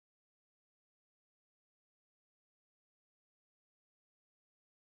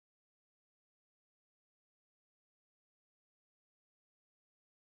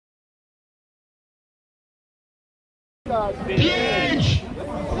5, 4,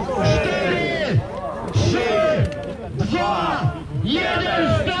 3, 2, 1,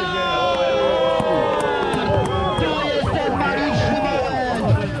 start! To jest ten magiczny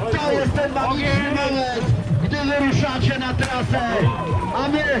moment! To jest ten magiczny moment, gdy wyruszacie na trasę, a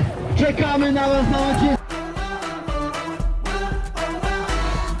my czekamy na was na odcinek.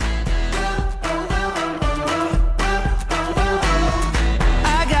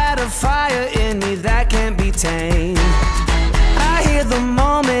 Fire in me that can't be tamed. I hear the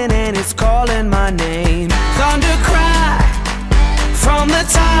moment and it's calling my name. Thunder cry from the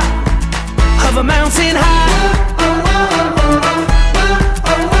top of a mountain high.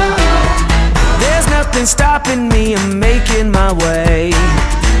 There's nothing stopping me, I'm making my way.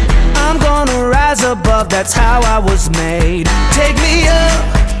 I'm gonna rise above, that's how I was made. Take me up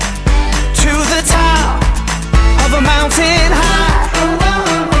to the top of a mountain high.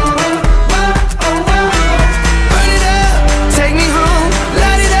 Take me home,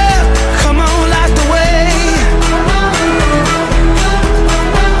 light it up, come on, light the way.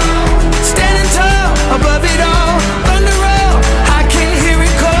 Standing tall, above it all, thunder roll, I can hear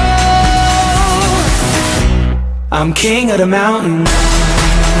it call. I'm king of the mountain.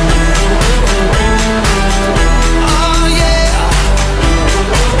 Oh yeah,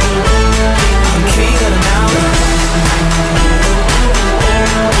 I'm king of the mountain.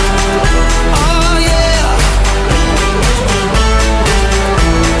 Oh yeah.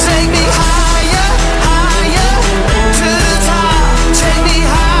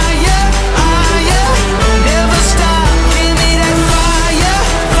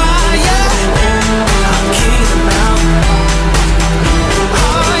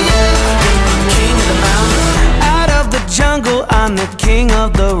 I'm the king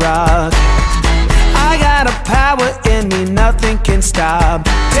of the rock. I got a power in me, nothing can stop.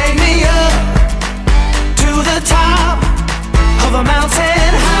 Take me up to the top of a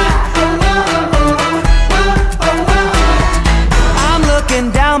mountain high. I'm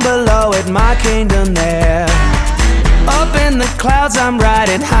looking down below at my kingdom there. Up in the clouds, I'm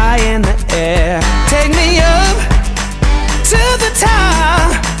riding high in the air. Take me up to the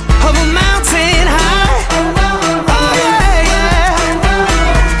top of a mountain high.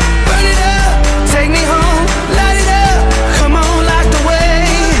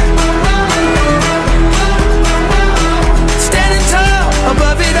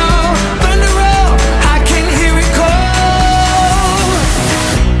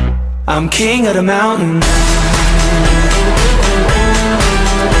 I'm king of the mountain.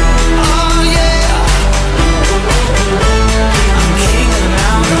 Oh yeah, I'm king of the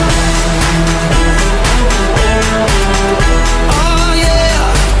mountain. Oh yeah.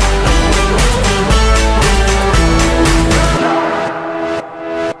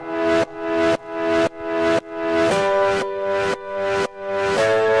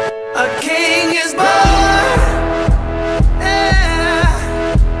 A king is born.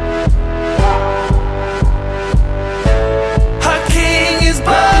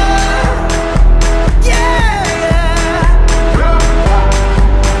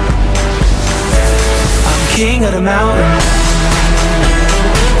 King of the mountain.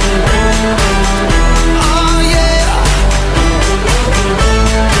 Oh yeah,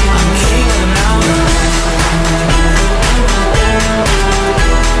 I'm king of the mountain.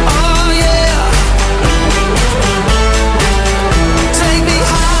 Oh yeah, take me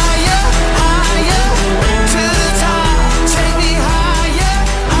higher, higher to the top. Take me higher,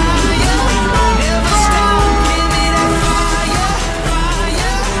 higher. Never stop, give me that fire,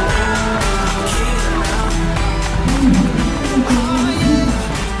 fire. I'm king of the mountain.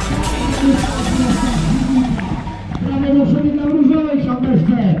 Zawieszeni na różowej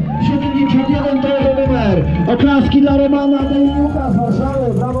szapeczce 71 to jego numer. Oklaski dla Romana Deiniuka z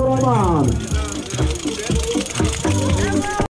Warszawy. Brawo Roman!